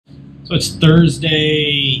So it's Thursday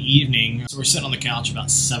evening, so we're sitting on the couch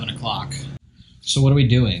about 7 o'clock. So what are we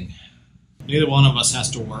doing? Neither one of us has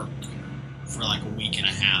to work for like a week and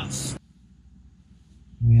a half.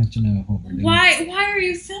 We have to know what we're doing. Why are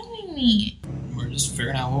you filming me? We're just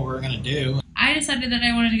figuring out what we're gonna do. I decided that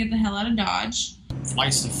I wanted to get the hell out of Dodge.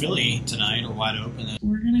 Flights to Philly tonight are wide open.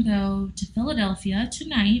 We're gonna go to Philadelphia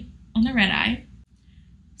tonight on the red eye.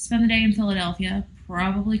 Spend the day in Philadelphia.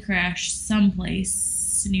 Probably crash someplace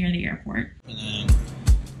near the airport. And then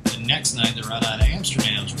the next night, the red eye to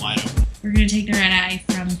Amsterdam's wide open. We're gonna take the red eye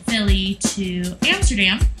from Philly to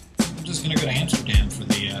Amsterdam. I'm just gonna go to Amsterdam for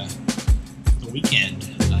the weekend.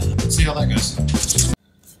 Let's see how that goes.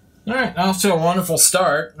 All right, off to a wonderful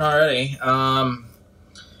start already. We're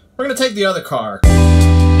gonna take the other car.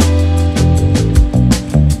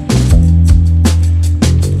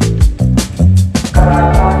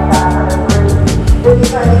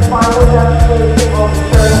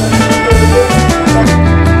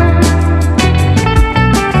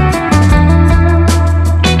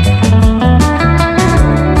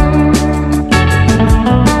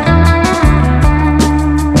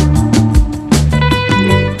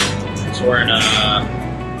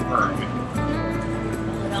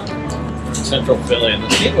 Central Philly, and the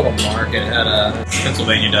neat little market had a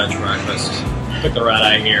Pennsylvania Dutch breakfast. Took the red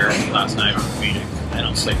eye here last night from Phoenix. I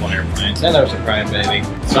don't sleep on airplanes. And there was a crying baby.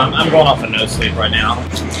 So I'm going off of no sleep right now.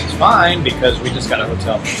 It's fine because we just got a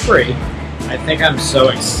hotel for free. I think I'm so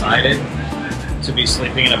excited to be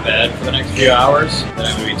sleeping in a bed for the next few hours that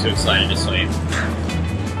I'm going to be too excited to sleep.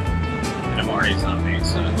 And I'm already zombie,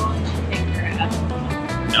 so.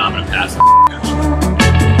 No, I'm going to pass the out.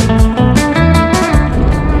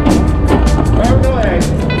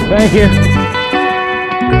 Thank you.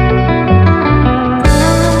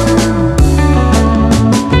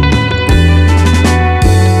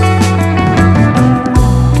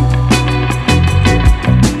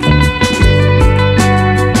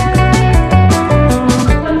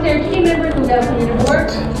 Concierge team members will definitely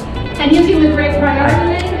report. And using with great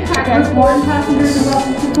priority, access foreign passengers and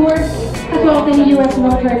welcome support, as well as any U.S.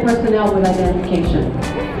 military personnel with identification.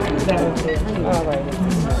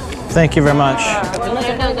 Thank you very much.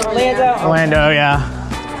 Orlando, yeah.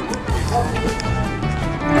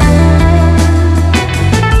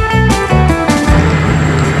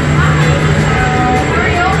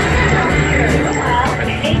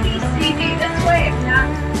 ABCD this way, if not,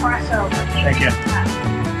 cross over. Thank you.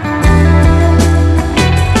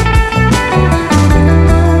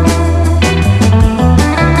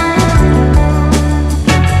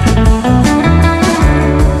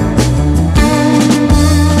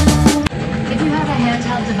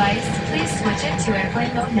 To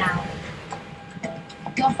airplane mode now.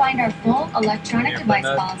 You'll find our full electronic device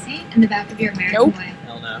policy in the back of your American Way.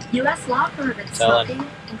 Hell no. U.S. law prohibits smoking,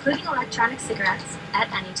 including electronic cigarettes,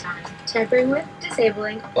 at any time. Tampering with,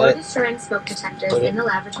 disabling, or destroying smoke detectors in the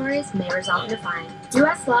laboratories may result in a fine.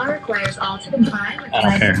 U.S. law requires all to comply with I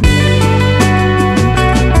don't care.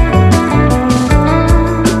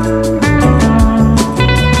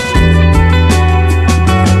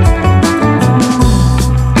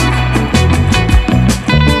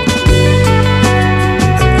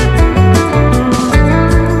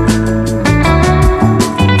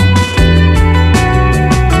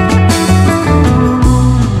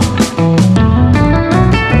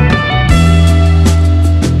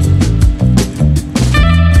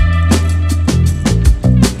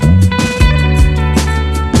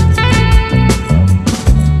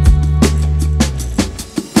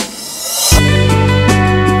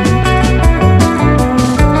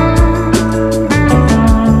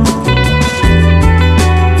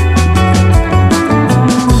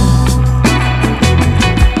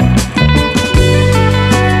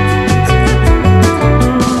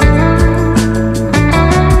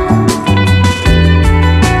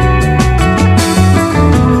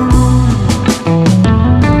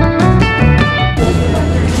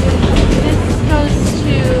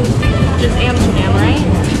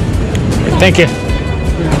 Thank you.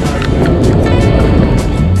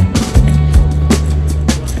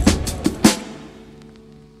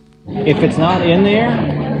 If it's not in there,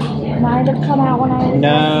 Might have come out when I was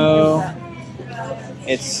no.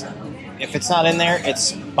 If it's not in there,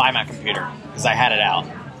 it's by my computer because I had it out,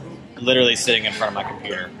 literally sitting in front of my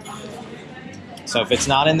computer. So if it's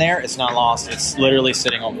not in there, it's not lost. It's literally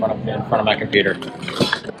sitting in front of my computer.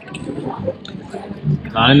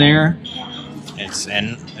 Not in there.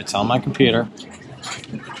 It's on my computer.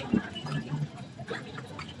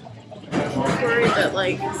 I'm worried that,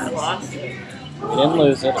 like, I lost it. I didn't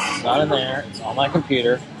lose it. It's not in there. It's on my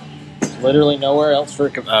computer. There's literally nowhere else for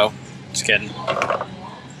it. Oh, just kidding.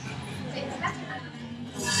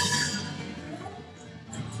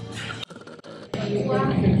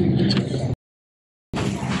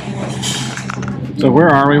 So where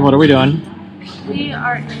are we? What are we doing? We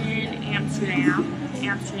are in Amsterdam.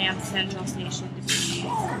 Amsterdam Central Station to be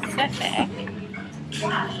specific. We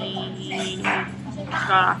got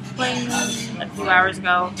off the plane a few hours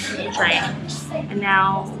ago, the train, and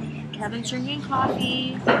now Kevin's drinking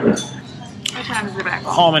coffee. What time is it back?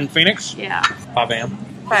 Home in Phoenix? Yeah. 5 a.m.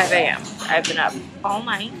 5 a.m. I've been up all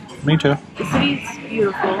night. Me too. The city's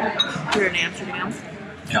beautiful here in Amsterdam.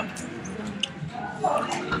 Yep.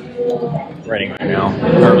 Raining right now.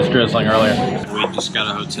 Or it was drizzling earlier. We just got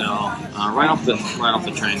a hotel right off the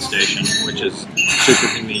train station, which is super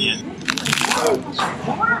convenient.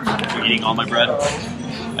 I'm eating all my bread.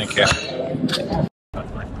 Thank you.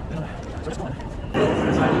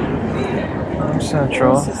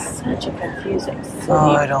 Central. This is such a confusing city.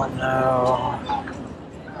 Oh, I don't know.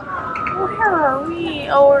 Where are we?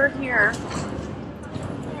 Oh, we're here.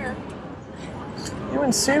 You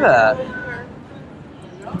wouldn't see that.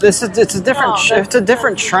 It's a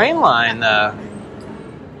different train line though.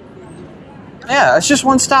 Yeah, it's just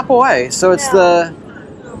one stop away. So it's the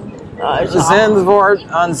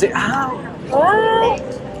Zandvoort on Z. What?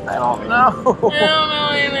 I don't know. I don't know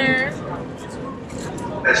either.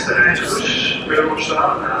 Beste reizigers, willen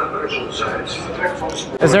opstaan naar Brussel-Zuid. Vertrek van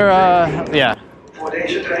spoor. Is there yeah. Voor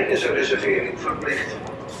deze trein is een reservering verplicht.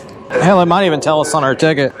 Hell, it might even tell us on our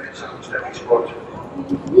ticket.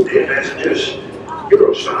 Dear passengers,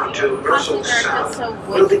 Eurostar to Brussels South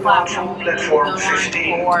will depart from platform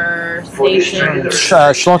 15. For this train,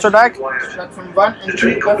 Sloterdijk? the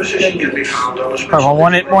train composition can be found on the special.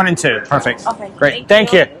 Platform 1 and 2. Perfect. Okay, Great.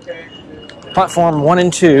 Thank you. Platform 1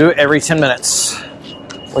 and 2 every 10 minutes,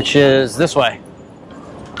 which is this way.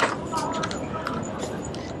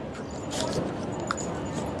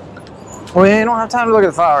 We don't have time to look at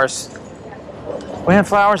the flowers. We have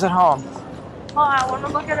flowers at home. Oh, I want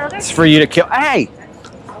to look at others. It's for you to kill. Hey!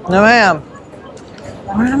 No, ma'am.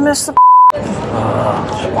 We're gonna miss the.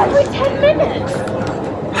 Every 10 minutes.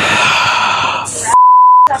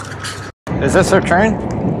 Is this our train?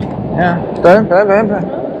 Yeah.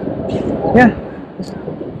 Yeah.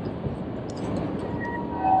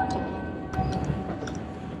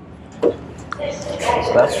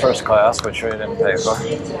 So that's first class, which we didn't pay for.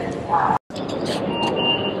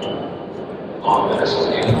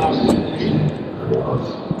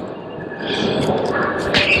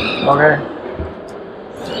 Okay.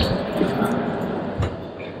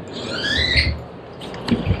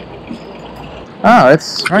 Oh,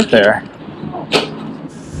 it's right there.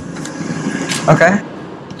 Okay.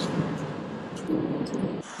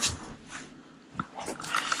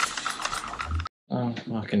 Oh,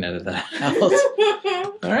 I can edit that out.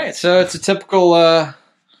 All right, so it's a typical,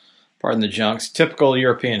 pardon the junks, typical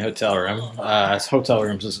European hotel room. This hotel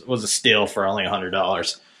room was a steal for only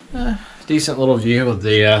 $100. Decent little view of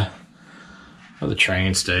the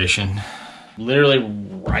train station. Literally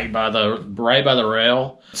right by the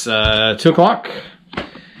rail. It's 2 o'clock.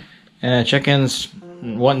 And check-in's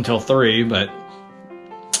 1 until 3, but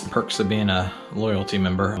perks of being a loyalty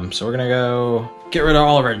member. So we're gonna go get rid of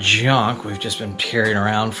all of our junk we've just been carrying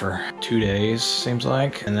around for 2 days, seems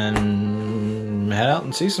like, and then head out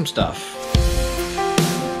and see some stuff.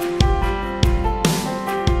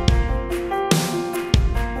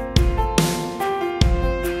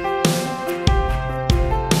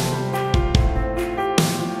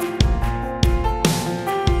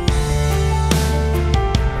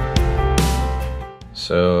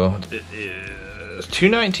 So it is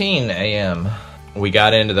 2:19 a.m. We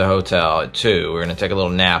got into the hotel at 2. We're gonna take a little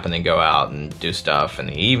nap and then go out and do stuff in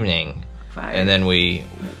the evening. And then we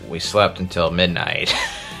slept until midnight.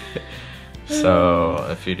 So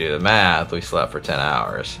if you do the math, we slept for 10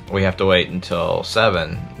 hours. We have to wait until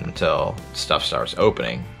 7 until stuff starts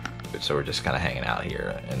opening. So we're just kind of hanging out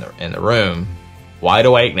here in the room, wide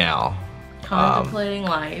awake now. Contemplating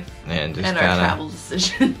life and just and our travel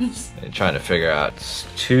decisions. And trying to figure out. It's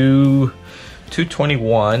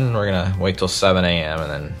 2:21. We're gonna wait till 7 a.m.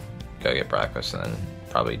 and then go get breakfast and then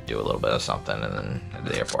probably do a little bit of something and then head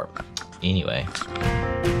to the airport. Anyway.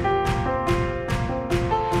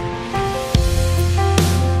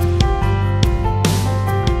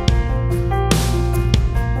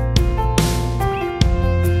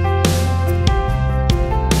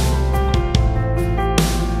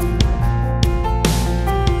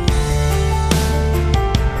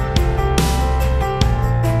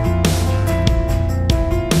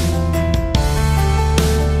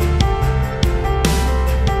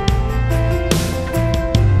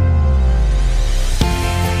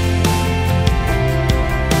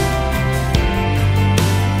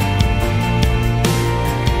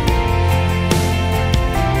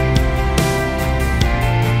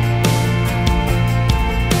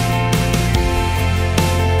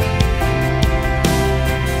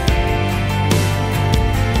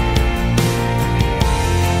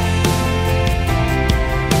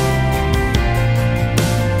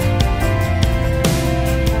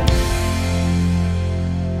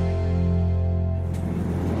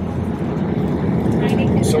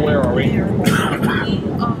 So where are we? We are at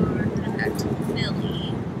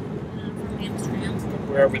Philly from Amsterdam.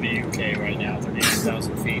 We're over the UK right now,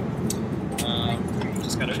 38,000 feet.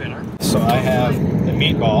 Just got a dinner. So I have the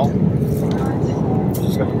meatball.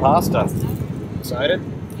 Just got the pasta. Excited?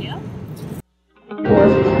 Yeah.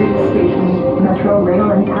 Forest Street Station, Metro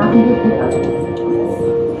Rail and passenger pickup.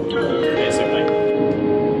 Basically.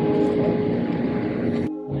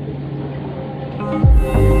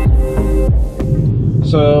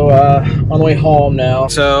 So, on the way home now.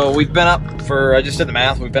 So, we've been up for, I just did the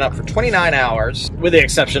math, we've been up for 29 hours, with the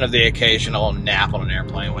exception of the occasional nap on an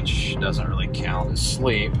airplane, which doesn't really count as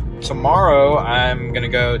sleep. Tomorrow, I'm gonna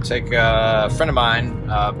go take a friend of mine,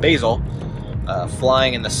 Basil,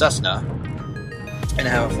 flying in the Cessna, and I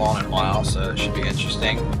haven't flown in a while, so it should be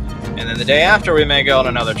interesting. And then the day after, we may go on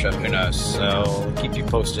another trip, who knows, so we'll keep you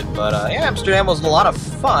posted. But yeah, Amsterdam was a lot of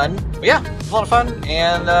fun. But yeah, it was a lot of fun,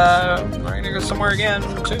 and we're gonna go somewhere again,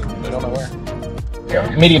 too. We don't know where.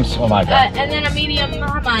 Medium Jamaica. And then a medium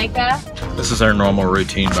Jamaica. This is our normal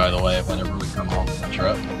routine, by the way, whenever we come home from a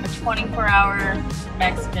trip. A 24-hour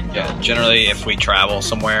Mexican food. Yeah, generally, if we travel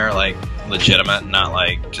somewhere, like, legitimate, not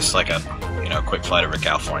like, just like a, you know, quick flight over to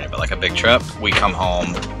California, but like a big trip, we come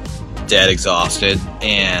home dead exhausted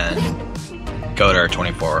and go to our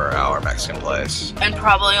 24-hour Mexican place. And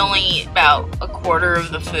probably only eat about a quarter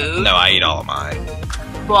of the food. No, I eat all of mine.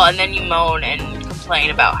 Well, and then you moan and complain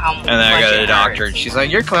about how much. And then I go to the doctor and she's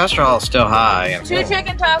like, your cholesterol is still high. And 2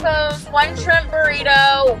 chicken tacos, 1 shrimp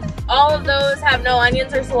burrito. All of those have no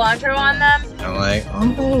onions or cilantro on them. I'm like,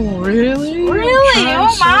 oh, really? Really?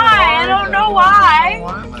 Oh my, I don't know why.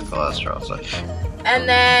 Why my cholesterol so? And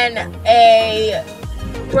then a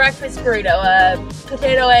breakfast burrito, a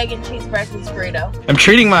potato, egg, and cheese breakfast burrito.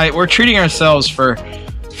 We're treating ourselves for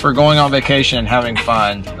going on vacation and having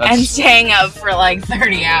fun. And staying up for like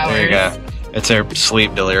 30 hours. There you go. It's our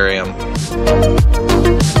sleep delirium.